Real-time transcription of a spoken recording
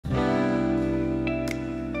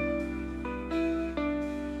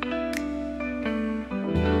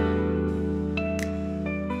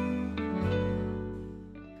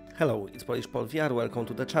Hello, it's Polish Paul VR, welcome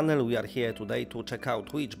to the channel. We are here today to check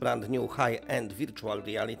out which brand new high-end virtual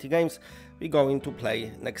reality games we're going to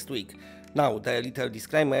play next week. Now, the little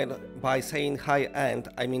disclaimer, by saying high-end,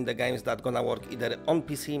 I mean the games that gonna work either on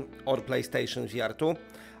PC or PlayStation VR2.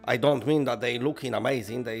 I don't mean that they looking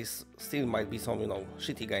amazing, there still might be some,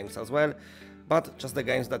 shitty games as well, but just the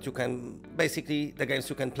games that you can, basically the games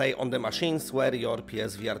you can play on the machines where your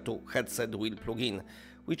PSVR2 headset will plug in,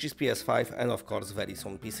 which is PS5 and of course very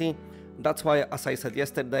soon PC. That's why, as I said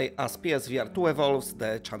yesterday, as PSVR2 evolves,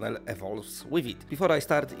 the channel evolves with it. Before I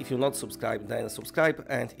start, if you're not subscribed, then subscribe,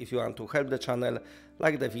 and if you want to help the channel,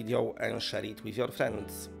 like the video and share it with your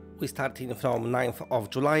friends. We're starting from 9th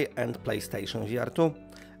of July and PlayStation VR2,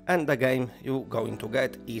 and the game you're going to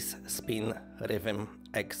get is Spin Rhythm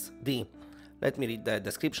XD. Let me read the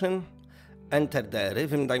description. Enter the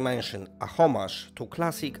rhythm dimension, a homage to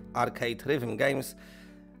classic arcade rhythm games,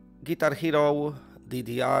 Guitar Hero,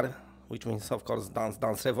 DDR, which means of course Dance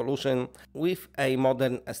Dance Revolution, with a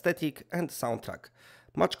modern aesthetic and soundtrack.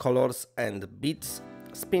 Match colors and beats,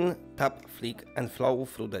 spin, tap, flick and flow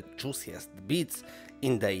through the juiciest beats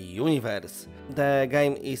in the universe. The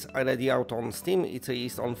game is already out on Steam, it's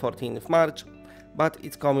released on 14th March, but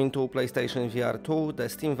it's coming to PlayStation VR2. The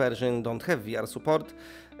Steam version don't have VR support.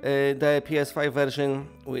 The PS5 version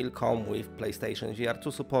will come with PlayStation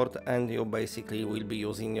VR2 support, and you basically will be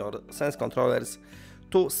using your Sense controllers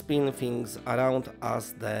to spin things around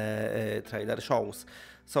as the trailer shows.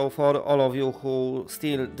 So for all of you who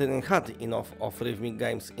still didn't have enough of rhythmic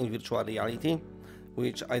games in virtual reality,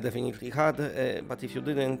 which I definitely had, but if you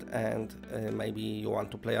didn't and maybe you want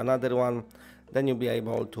to play another one, then you'll be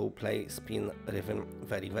able to play Spin Rhythm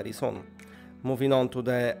very soon. Moving on to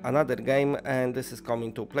the another game, and this is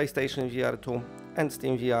coming to PlayStation VR2 and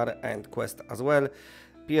Steam VR and Quest as well.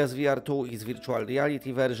 PSVR2 is virtual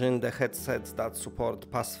reality version. The headsets that support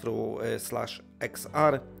pass-through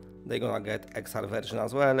 /XR, they're gonna get XR version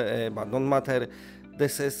as well, but don't matter.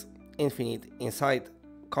 This is Infinite Insight,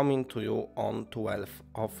 coming to you on 12th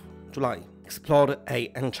of July. Explore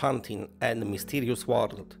a enchanting and mysterious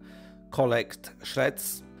world. Collect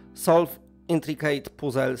shreds, solve intricate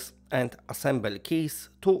puzzles and assemble keys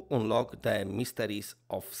to unlock the mysteries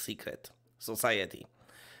of Secret Society.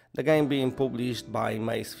 The game being published by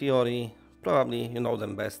Maze Theory, probably you know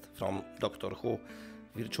them best from Doctor Who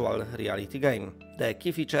virtual reality game. The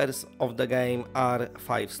key features of the game are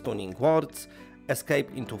 5 stunning worlds, escape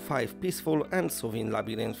into 5 peaceful and soothing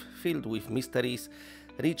labyrinths filled with mysteries,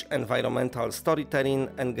 rich environmental storytelling,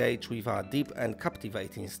 engage with a deep and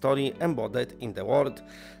captivating story embodied in the world,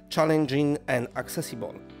 challenging and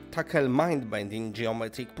accessible. Tackle mind-bending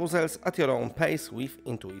geometric puzzles at your own pace with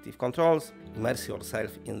intuitive controls, immerse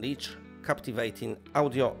yourself in rich, captivating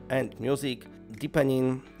audio and music,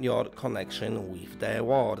 deepening your connection with the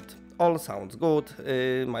world. All sounds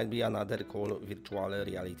good, might be another cool virtual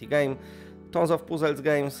reality game. Tons of puzzles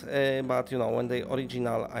games, but when they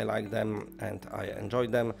original, I like them and I enjoy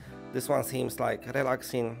them. This one seems like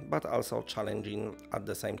relaxing but also challenging at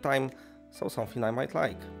the same time, so something I might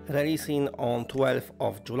like. Releasing on 12th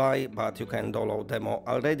of July, but you can download demo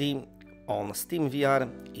already on Steam VR,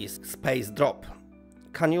 is Space Drop.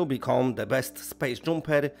 Can you become the best space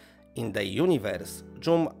jumper in the universe?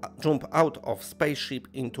 Jump out of spaceship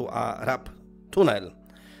into a warp tunnel.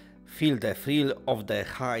 Feel the thrill of the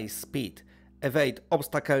high speed. Evade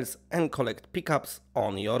obstacles and collect pickups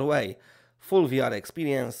on your way. Full VR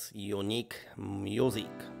experience, unique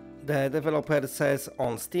music. The developer says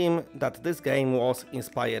on Steam that this game was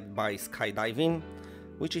inspired by skydiving,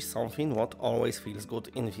 which is something what always feels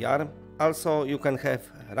good in VR. Also, you can have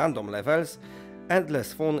random levels,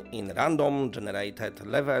 endless fun in random generated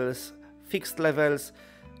levels, fixed levels.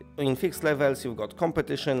 In fixed levels you've got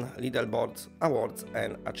competition, leaderboards, awards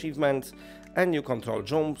and achievements, and you control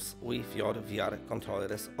jumps with your VR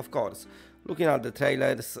controllers, of course. Looking at the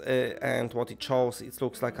trailers and what it shows, it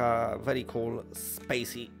looks like a very cool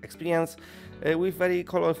spacey experience with very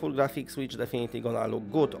colorful graphics, which definitely gonna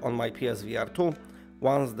look good on my PSVR2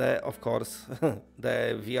 once of course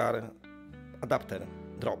the VR adapter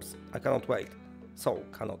drops. I cannot wait, so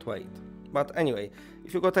cannot wait. But anyway,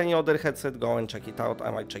 if you got any other headset, go and check it out.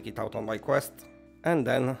 I might check it out on my Quest. And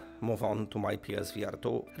then move on to my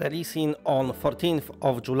PSVR2. Releasing on 14th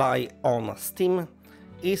of July on Steam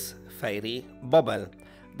is Fairy Bobble.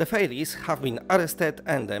 The fairies have been arrested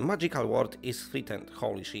and the magical world is threatened.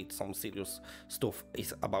 Holy shit, some serious stuff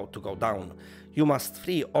is about to go down. You must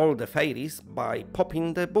free all the fairies by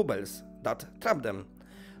popping the bubbles that trap them.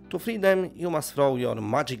 To free them, you must throw your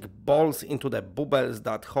magic balls into the bubbles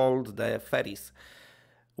that hold the fairies.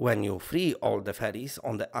 When you free all the fairies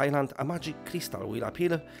on the island, a magic crystal will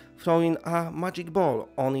appear. Throwing a magic ball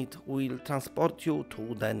on it will transport you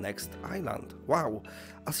to the next island. Wow!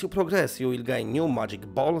 As you progress, you will gain new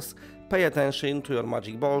magic balls. Pay attention to your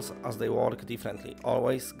magic balls as they work differently.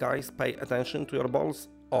 Always, guys, pay attention to your balls.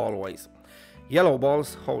 Always. Yellow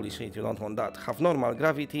balls, holy shit, you don't want that, have normal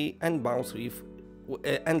gravity and bounce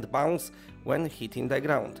when hitting the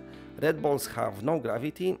ground. Red balls have no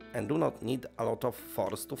gravity and do not need a lot of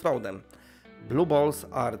force to throw them. Blue balls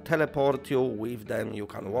are teleport you, with them you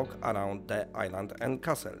can walk around the island and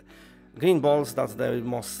castle. Green balls, that's the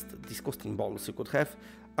most disgusting balls you could have,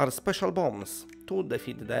 are special bombs to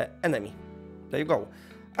defeat the enemy. There you go.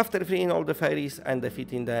 After freeing all the fairies and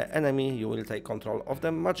defeating the enemy, you will take control of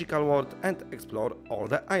the magical world and explore all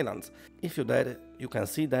the islands. If you dare, you can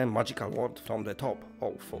see the magical world from the top.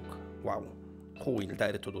 Oh fuck, wow. Who will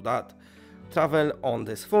dare to do that? Travel on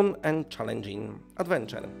this fun and challenging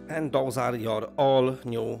adventure. And those are your all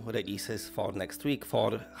new releases for next week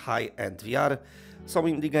for high-end VR. So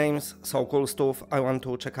indie games, so cool stuff. I want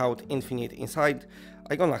to check out Infinite Inside.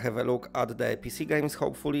 I'm gonna have a look at the PC games,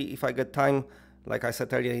 hopefully, if I get time. Like I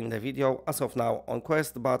said earlier in the video, as of now on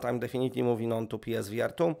Quest, but I'm definitely moving on to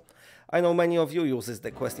PSVR2. I know many of you uses the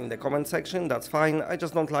Quest in the comment section, that's fine. I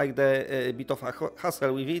just don't like the bit of a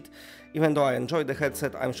hassle with it. Even though I enjoy the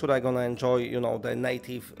headset, I'm sure I'm gonna enjoy, you know, the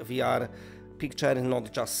native VR picture,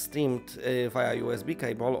 not just streamed via USB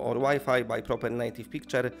cable or Wi-Fi by proper native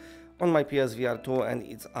picture on my PSVR2, and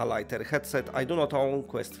it's a lighter headset. I do not own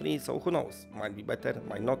Quest 3, so who knows, might be better,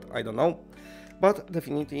 might not, I don't know. But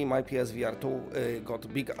definitely my PSVR2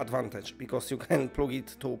 got big advantage, because you can plug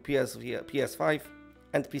it to PS5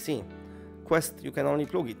 and PC. Quest, you can only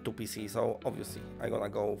plug it to PC, so obviously I'm gonna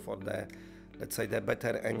go for the, let's say, the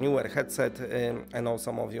better and newer headset. I know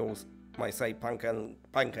some of you might say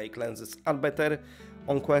pancake lenses are better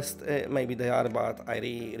on Quest, maybe they are, but I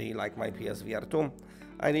really like my PSVR2.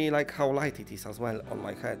 I really like how light it is as well on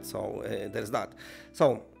my head, so there's that.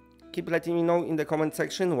 So keep letting me know in the comment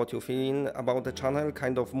section what you're feeling about the channel,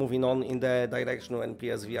 kind of moving on in the direction when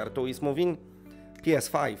PSVR2 is moving.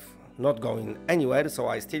 PS5 not going anywhere, so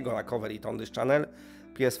I still gonna cover it on this channel.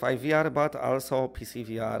 PS5 VR, but also PC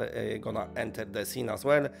VR gonna enter the scene as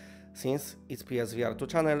well, since it's PSVR2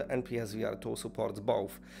 channel and PSVR2 supports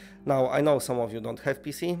both. Now, I know some of you don't have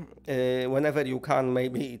PC. Whenever you can,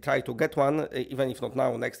 maybe try to get one, even if not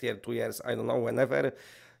now, next year, 2 years, I don't know, whenever.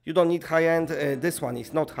 You don't need high-end. This one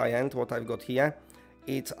is not high-end, what I've got here.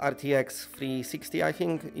 It's RTX 360, I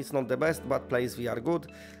think. It's not the best, but plays VR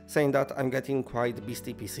good. Saying that, I'm getting quite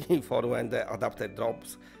beastie PC for when the adapter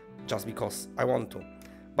drops, just because I want to.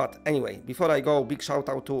 But anyway, before I go, big shout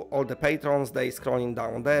out to all the patrons. They scrolling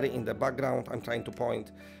down there in the background. I'm trying to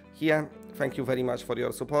point here. Thank you very much for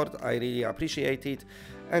your support. I really appreciate it.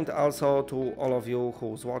 And also to all of you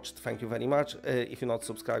who's watched, thank you very much. If you're not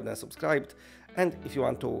subscribed, then subscribed. And if you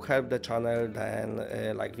want to help the channel,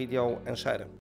 then like video and share.